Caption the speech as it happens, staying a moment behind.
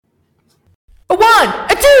A 1,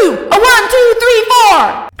 a 2, a 1, 2, 3,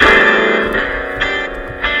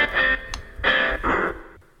 4.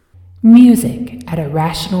 Music at a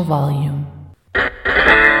rational volume. Hey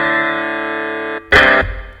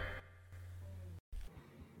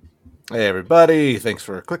everybody, thanks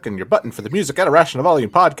for clicking your button for the Music at a Rational Volume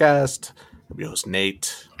podcast. I'm your host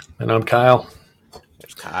Nate. And I'm Kyle.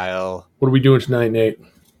 There's Kyle. What are we doing tonight, Nate?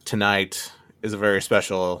 Tonight is a very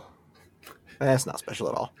special... it's not special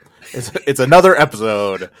at all. It's another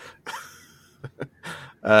episode.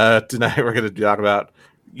 Tonight we're going to talk about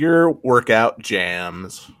your workout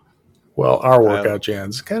jams. Well, our workout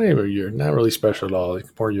jams, kind of not really special at all. Like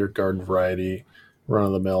more your garden variety, run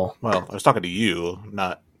of the mill. Well, I was talking to you,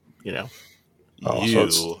 not, you.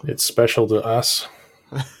 So it's special to us.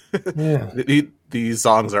 Yeah. These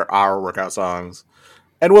songs are our workout songs.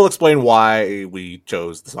 And we'll explain why we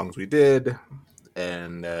chose the songs we did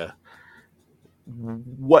and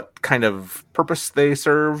what kind of purpose they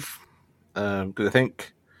serve. Because I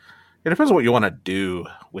think it depends on what you want to do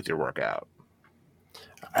with your workout.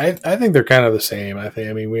 I think they're kind of the same. I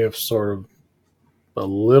mean, we have sort of a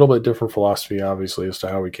little bit different philosophy, obviously, as to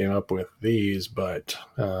how we came up with these, but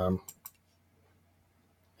I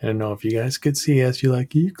don't know if you guys could see us.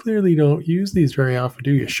 You clearly don't use these very often,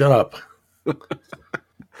 do you? Shut up.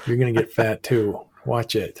 You're going to get fat too.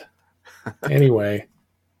 Watch it. Anyway,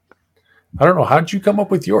 I don't know. How did you come up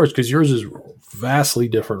with yours? Because yours is vastly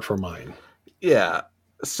different from mine. Yeah.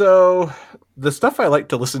 So the stuff I like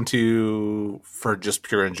to listen to for just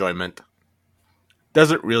pure enjoyment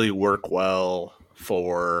doesn't really work well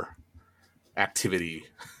for activity.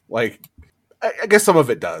 Like, I guess some of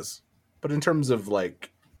it does. But in terms of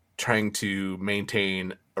like trying to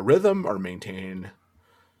maintain a rhythm or maintain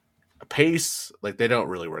a pace, like they don't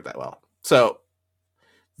really work that well. So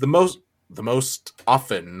the most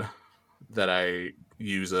often that I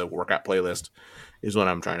use a workout playlist is when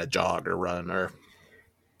I'm trying to jog or run or,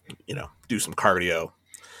 do some cardio.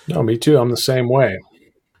 No, me too. I'm the same way.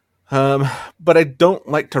 But I don't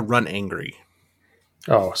like to run angry.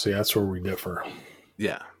 Oh, see, that's where we differ.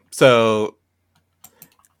 Yeah. So,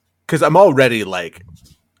 because I'm already like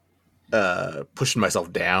pushing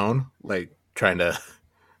myself down, like trying to,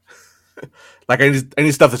 like I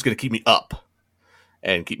need stuff that's going to keep me up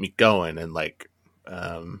and keep me going, and like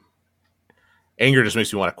anger just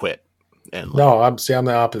makes me want to quit. And no, I'm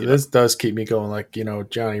the opposite. This does keep me going. Like,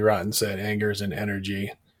 Johnny Rotten said, anger is an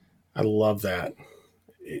energy. I love that.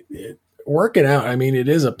 Working out, I mean, it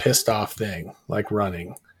is a pissed off thing, like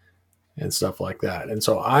running and stuff like that. And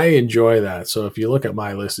so I enjoy that. So if you look at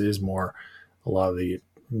my list, it is more a lot of the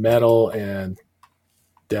metal and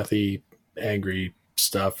deathy, angry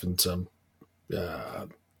stuff and some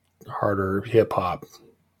harder hip hop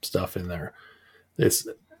stuff in there. It's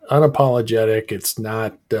unapologetic. It's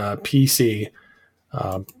not PC,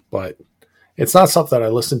 but it's not stuff that I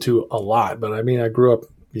listen to a lot. But I mean, I grew up,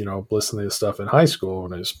 listening to stuff in high school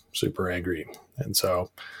when I was super angry, and so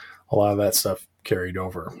a lot of that stuff carried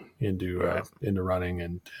over into running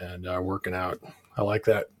and working out. I like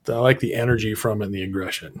that. I like the energy from it and the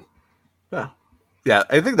aggression. Yeah.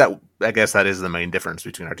 I guess that is the main difference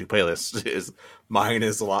between our two playlists. Is mine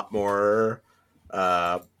is a lot more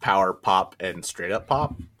power pop and straight up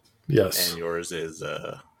pop. Yes. And yours is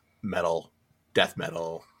metal, death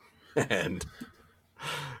metal, and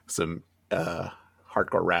some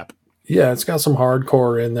hardcore rap. Yeah, it's got some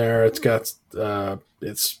hardcore in there. It's got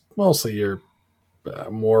it's mostly your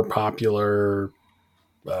more popular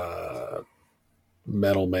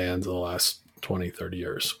metal bands of the last 20, 30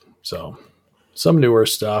 years. So some newer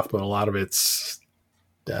stuff, but a lot of it's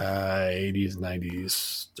 80s,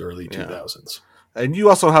 90s, early 2000s. And you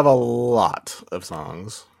also have a lot of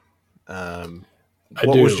songs.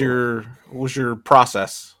 What was your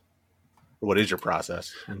process? What is your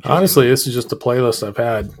process? Honestly, this is just a playlist I've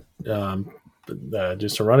had,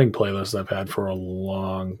 just a running playlist I've had for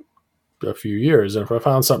a few years. And if I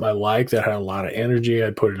found something I liked that had a lot of energy,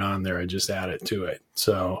 I'd put it on there. I'd just add it to it.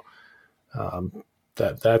 So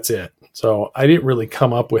that's it. So I didn't really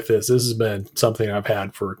come up with this. This has been something I've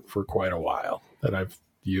had for quite a while that I've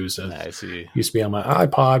used. I see. Used to be on my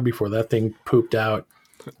iPod before that thing pooped out,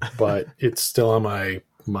 but it's still on my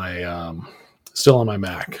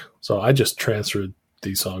Mac. So I just transferred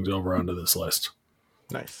these songs over onto this list.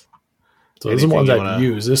 Nice. So these are the ones I've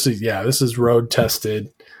used. This is road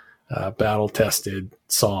tested, battle tested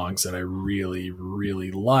songs that I really,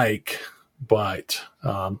 really like, but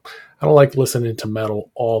I don't like listening to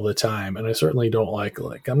metal all the time. And I certainly don't like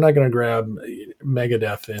I'm not going to grab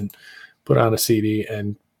Megadeth and put on a CD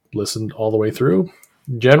and listen all the way through.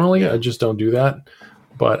 Generally, I just don't do that.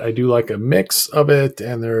 but I do like a mix of it,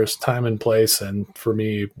 and there's time and place. And for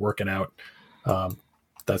me, working out,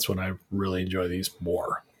 that's when I really enjoy these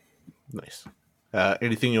more. Nice.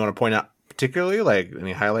 Anything you want to point out particularly, like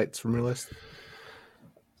any highlights from your list?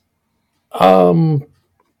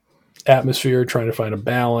 Atmosphere, trying to find a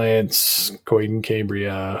balance. Coheed and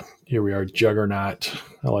Cambria. Here we are, Juggernaut.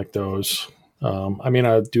 I like those. I mean,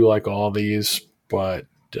 I do like all these, but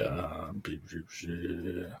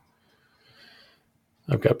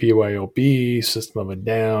I've got BYOB, System of a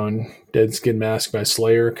Down, Dead Skin Mask by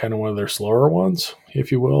Slayer, kind of one of their slower ones,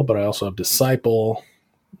 if you will. But I also have Disciple,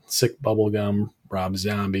 Sick Bubblegum, Rob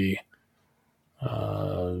Zombie,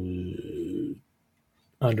 Under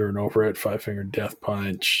and Over It, Five Finger Death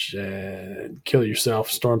Punch, and Kill Yourself,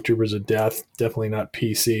 Stormtroopers of Death. Definitely not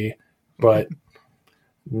PC, but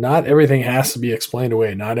not everything has to be explained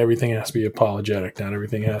away. Not everything has to be apologetic. Not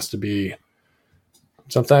everything has to be.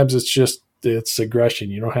 Sometimes it's aggression.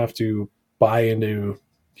 You don't have to buy into,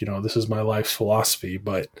 this is my life's philosophy,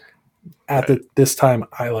 but at this time,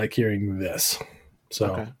 I like hearing this. So,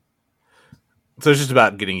 okay. So it's just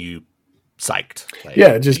about getting you psyched.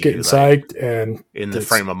 Like, just getting psyched and in the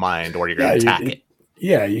frame of mind where you're going to attack it.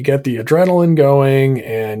 Yeah, you get the adrenaline going,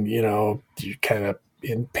 and you're kind of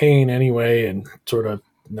in pain anyway, and sort of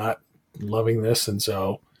not loving this, and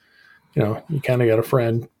so you kind of got a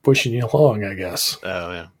friend pushing you along, I guess.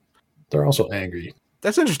 Oh yeah. They're also angry.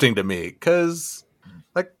 That's interesting to me because,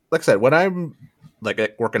 like I said, when I'm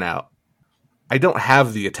like working out, I don't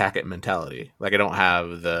have the attack it mentality. Like I don't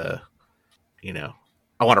have the,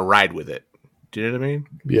 I want to ride with it. Do you know what I mean?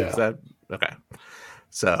 Yeah. Is that okay?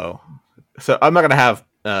 So I'm not gonna have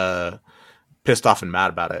Pissed Off and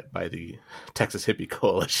Mad About It by the Texas Hippie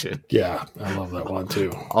Coalition. Yeah, I love that one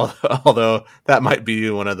too. Although that might be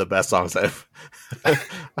one of the best songs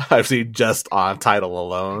I've seen just on title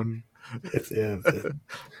alone.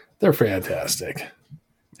 They're fantastic,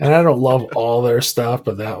 and I don't love all their stuff,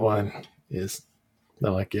 but that one is.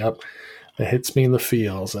 I'm like, yep, it hits me in the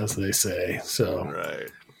feels, as they say. So,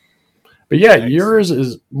 right. But yeah, yours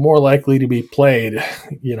is more likely to be played,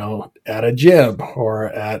 at a gym or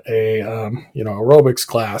at a aerobics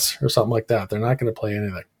class or something like that. They're not going to play any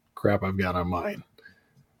of that crap I've got on mine.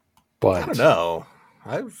 But I don't know.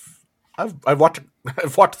 I've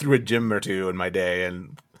walked through a gym or two in my day,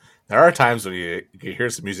 and there are times when you hear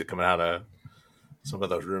some music coming out of some of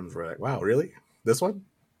those rooms where you're like, wow, really? This one?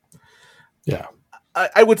 Yeah.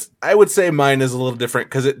 I would say mine is a little different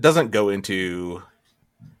because it doesn't go into,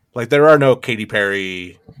 like, there are no Katy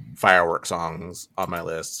Perry firework songs on my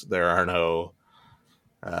list. There are no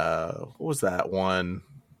what was that one?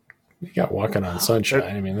 You got Walking on Sunshine.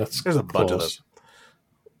 I mean, there's a bunch of those.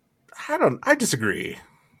 I disagree.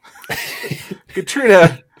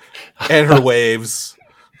 Katrina and her waves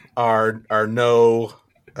are no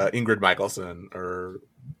Ingrid Michaelson or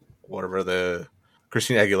whatever, the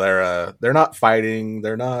Christina Aguilera. They're not fighting.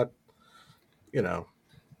 They're not, No,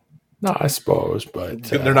 I suppose, but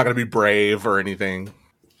they're not going to be brave or anything.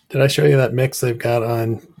 Did I show you that mix they've got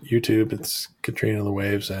on YouTube? It's Katrina and the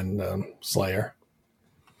Waves and Slayer.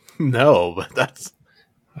 No, but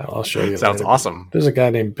I'll show you. Sounds later. Awesome. There's a guy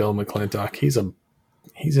named Bill McClintock.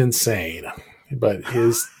 He's insane, but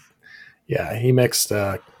he mixed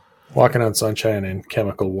Walking on Sunshine and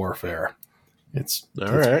Chemical Warfare. It's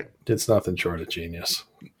nothing short of genius.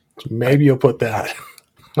 So maybe you'll put that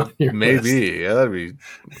on your list. Yeah, that'd be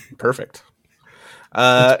perfect.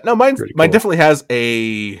 No, mine definitely has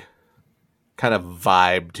a kind of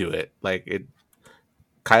vibe to it. Like it,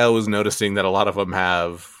 Kyle was noticing that a lot of them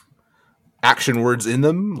have action words in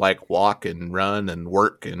them, like walk and run and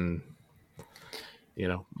work and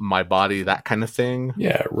my body, that kind of thing.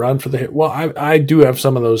 Yeah, run for the hit. Well, I do have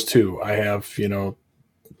some of those too. I have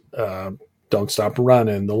Don't Stop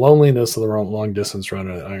Running, The Loneliness of the Long Distance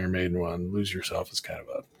Runner, the Iron Maiden one. Lose Yourself is kind of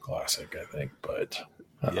a classic, I think. But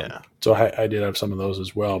yeah, so I did have some of those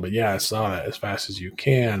as well. But yeah, I saw that As Fast as You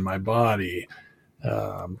Can, My Body,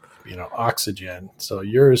 Oxygen. So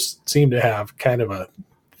yours seem to have kind of a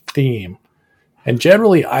theme. And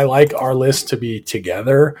generally, I like our list to be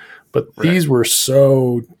together, but these were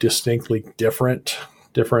so distinctly different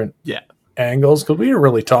angles, because we didn't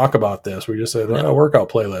really talk about this. We just said, workout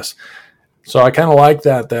playlist. So I kind of like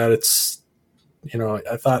that it's,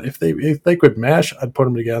 I thought if they could mesh, I'd put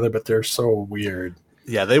them together, but they're so weird.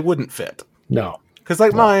 Yeah, they wouldn't fit. No. Because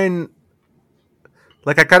mine,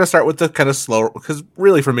 I kind of start with the kind of slower, because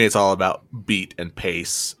really for me, it's all about beat and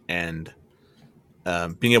pace and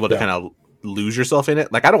being able to kind of lose yourself in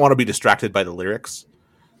it. Like, I don't want to be distracted by the lyrics.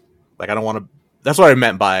 Like, I don't want to, that's what I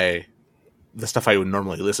meant by the stuff I would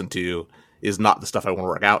normally listen to is not the stuff I want to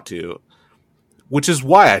work out to. which is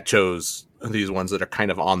why I chose these ones that are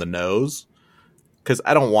kind of on the nose, because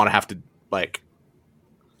I don't want to have to like.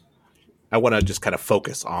 I want to just kind of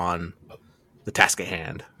focus on the task at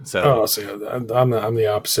hand. So, I'm the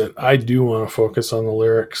opposite. I do want to focus on the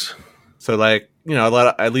lyrics. So like,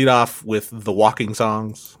 I lead off with the walking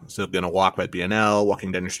songs. So Gonna Walk by BNL,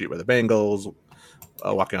 Walking Down the Street by the Bangles,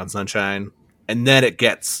 Walking on Sunshine. And then it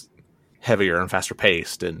gets heavier and faster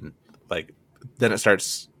paced. And like, then it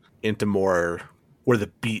starts into more where the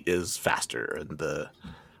beat is faster and the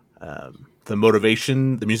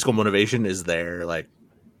motivation, the musical motivation is there. Like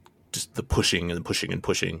just the pushing and pushing and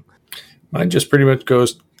pushing. Mine just pretty much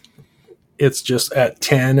goes, it's just at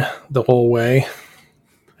 10 the whole way.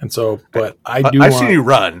 And so, but I've seen you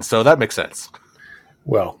run, so that makes sense.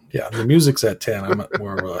 Well, yeah, the music's at 10. I'm at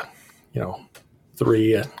more of a,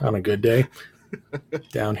 3 on a good day,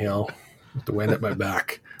 downhill with the wind at my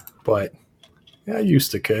back. But yeah, I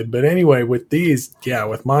used to could. But anyway, with these,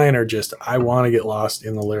 with mine are just, I want to get lost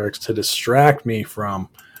in the lyrics to distract me from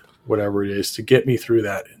whatever it is to get me through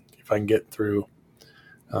that. If I can get through,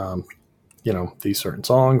 these certain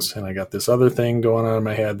songs, and I got this other thing going on in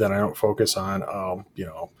my head that I don't focus on.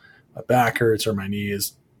 My back hurts or my knee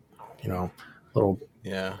is, a little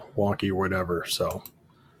wonky or whatever. So,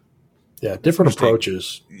 different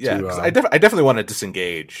approaches. Yeah, I definitely want to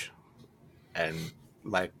disengage, and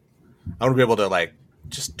like I want to be able to like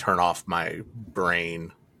just turn off my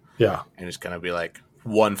brain. Yeah, and just kind of be like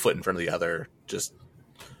one foot in front of the other, just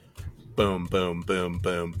boom, boom, boom,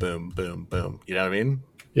 boom, boom, boom, boom. You know what I mean?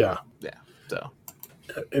 Yeah. Yeah. So,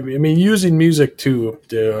 I mean, using music to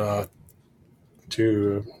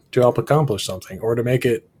help accomplish something or to make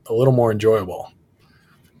it a little more enjoyable,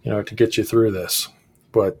 to get you through this.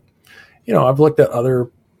 But, I've looked at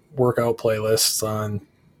other workout playlists on,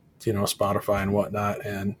 Spotify and whatnot,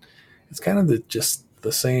 and it's kind of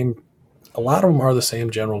the same. A lot of them are the same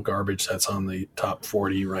general garbage that's on the top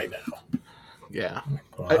 40 right now. Yeah.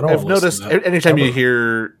 Well, I've noticed anytime you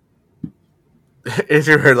hear, if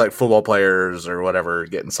you heard like football players or whatever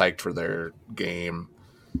getting psyched for their game,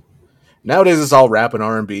 nowadays it's all rap and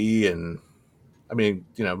R&B, and I mean,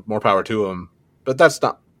 more power to them. But that's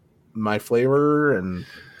not my flavor, and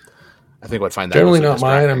I think I'd find that generally not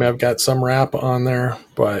mine. I mean, I've got some rap on there,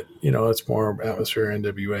 but it's more atmosphere,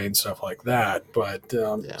 NWA, and stuff like that. But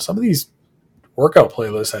some of these workout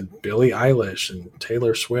playlists had Billie Eilish and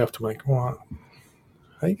Taylor Swift. I'm like, well,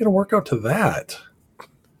 how are you going to work out to that?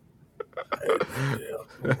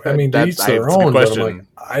 I mean, to each their own, but I'm like,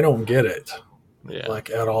 I don't get it, like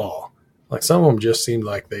at all. Like some of them just seemed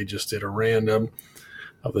like they just did a random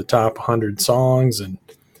of the top 100 songs, and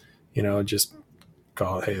just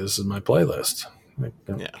call it, hey, this is my playlist. Like,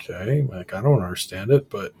 okay, like I don't understand it,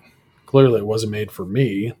 but clearly it wasn't made for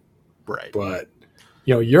me, right? But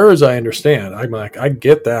yours, I understand. I'm like, I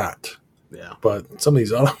get that, But some of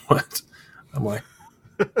these other ones, I'm like,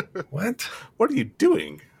 what? What are you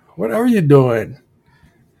doing? What are you doing?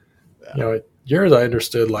 Yeah. Yours I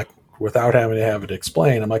understood like without having to have it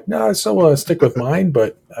explained. I'm like, no, I still want to stick with mine,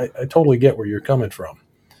 but I totally get where you're coming from.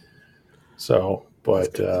 So,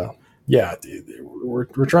 but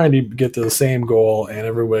we're trying to get to the same goal, and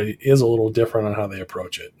everybody is a little different on how they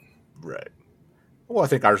approach it. Right. Well, I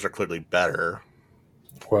think ours are clearly better.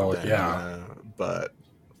 Well, but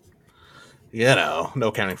no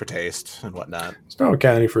accounting for taste and whatnot. It's no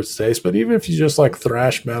accounting for taste, but even if you just like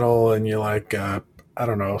thrash metal and you like, I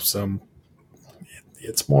don't know,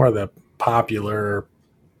 it's more of the popular,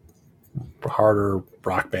 harder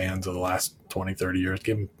rock bands of the last 20, 30 years.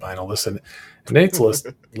 Give them a listen. And Nate's list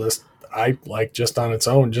I like just on its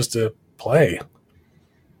own, just to play.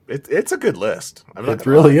 It's a good list. It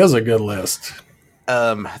really is a good list.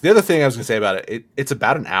 The other thing I was going to say about it's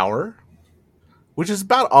about an hour, which is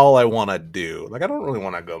about all I want to do. Like, I don't really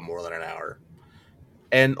want to go more than an hour.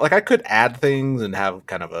 And, like, I could add things and have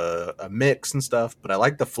kind of a mix and stuff, but I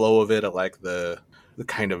like the flow of it. I like the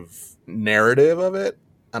kind of narrative of it.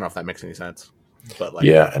 I don't know if that makes any sense. But like,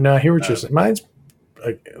 yeah, and I hear what you're saying. Mine's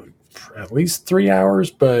at least 3 hours,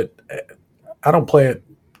 but I don't play it,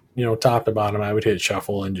 top to bottom. I would hit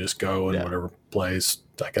shuffle and just go and whatever plays.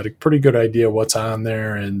 I got a pretty good idea what's on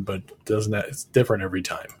there, but it's different every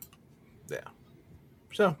time. Yeah.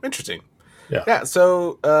 So interesting. Yeah. Yeah.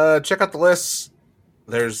 So check out the lists.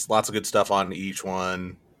 There's lots of good stuff on each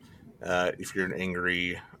one. If you're an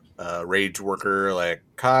angry rage worker like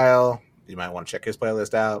Kyle, you might want to check his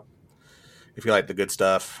playlist out. If you like the good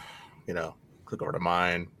stuff, click over to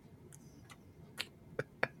mine.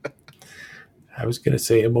 I was going to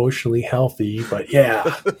say emotionally healthy, but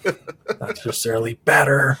not necessarily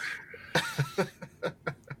better. But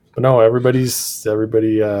no, everybody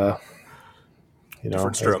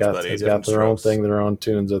Different strokes, buddy. They've Different got their own strokes. thing, their own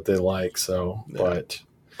tunes that they like. So, Yeah. but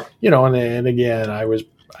and again,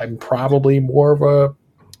 I'm probably more of a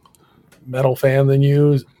metal fan than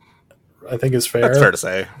you. I think it's fair. That's fair to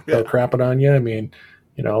say. Yeah. Without crapping on you. I mean,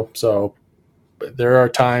 so but there are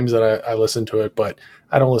times that I listen to it, but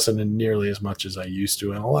I don't listen to nearly as much as I used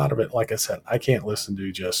to. And a lot of it, like I said, I can't listen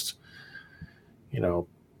to just,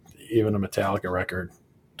 even a Metallica record,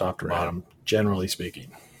 top to Right. bottom, generally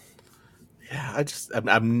speaking. Yeah,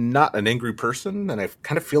 I'm not an angry person, and I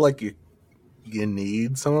kind of feel like you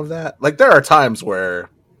need some of that. Like, there are times where,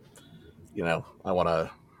 I want to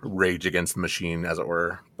rage against the machine, as it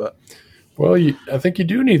were. But Well, I think you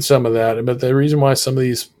do need some of that. But the reason why some of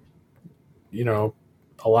these,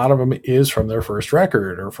 a lot of them is from their first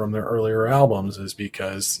record or from their earlier albums is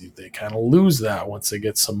because they kind of lose that once they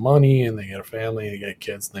get some money and they get a family, they get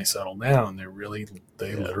kids, and they settle down.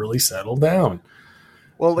 They literally settle down.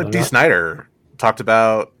 well, like D. Snyder talked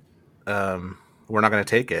about, we're not going to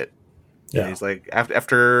take it. Yeah. And he's like,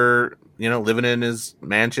 after living in his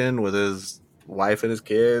mansion with his wife and his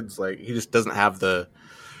kids, like, he just doesn't have the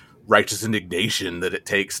righteous indignation that it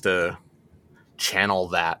takes to channel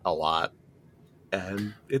that a lot,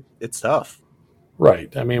 and it's tough.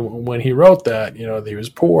 Right. I mean, when he wrote that, he was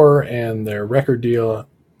poor and their record deal,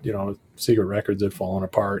 Secret Records had fallen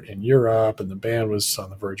apart in Europe and the band was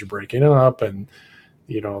on the verge of breaking up and,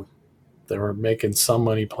 they were making some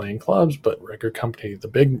money playing clubs, but record company, the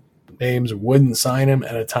big names wouldn't sign him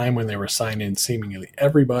at a time when they were signing seemingly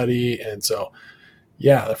everybody. And so,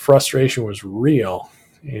 yeah, the frustration was real.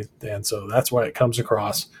 And so that's why it comes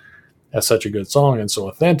across as such a good song and so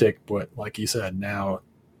authentic. But like you said, now,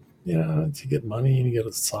 to get money and you get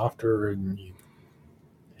it softer and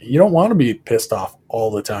you don't want to be pissed off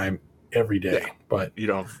all the time every day. Yeah. But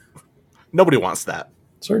Nobody wants that.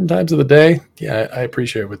 certain times of the day, yeah, I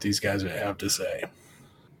appreciate what these guys have to say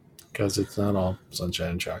because it's not all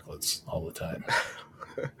sunshine and chocolates all the time.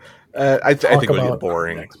 I think it would get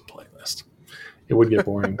boring. Next playlist. It would get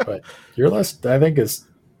boring, but your list, I think, is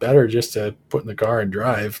better just to put in the car and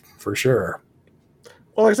drive for sure.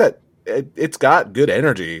 Well, like I said, it's got good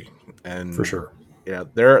energy, and For sure. Yeah,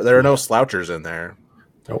 there are no slouchers in there.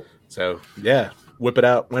 Nope. So yeah, whip it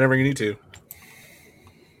out whenever you need to.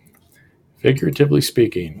 Figuratively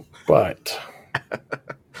speaking, but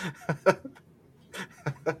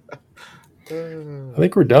I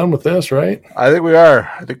think we're done with this, right? I think we are.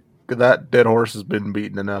 I think that dead horse has been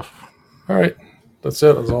beaten enough. All right. That's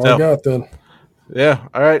it. That's all I got then. Yeah.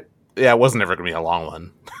 All right. Yeah, it wasn't ever going to be a long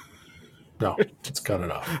one. No, let's cut it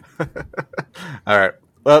off. All right.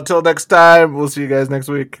 Well, until next time, we'll see you guys next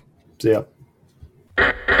week. See ya.